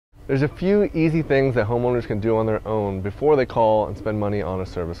There's a few easy things that homeowners can do on their own before they call and spend money on a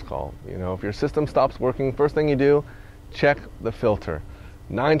service call. You know, if your system stops working, first thing you do, check the filter.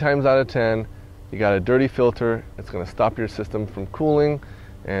 9 times out of 10, you got a dirty filter. It's going to stop your system from cooling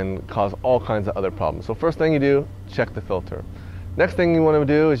and cause all kinds of other problems. So first thing you do, check the filter. Next thing you want to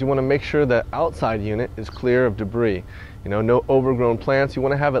do is you want to make sure that outside unit is clear of debris. You know, no overgrown plants. You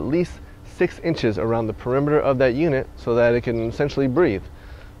want to have at least 6 inches around the perimeter of that unit so that it can essentially breathe.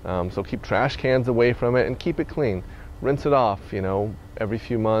 So keep trash cans away from it and keep it clean. Rinse it off, you know, every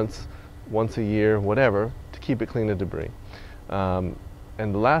few months, once a year, whatever, to keep it clean of debris. And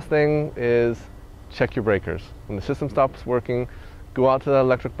the last thing is check your breakers. When the system stops working, go out to that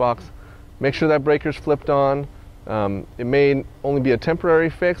electric box, make sure that breaker's flipped on. It may only be a temporary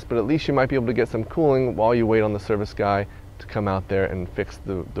fix, but at least you might be able to get some cooling while you wait on the service guy to come out there and fix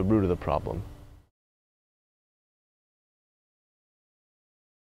the root of the problem.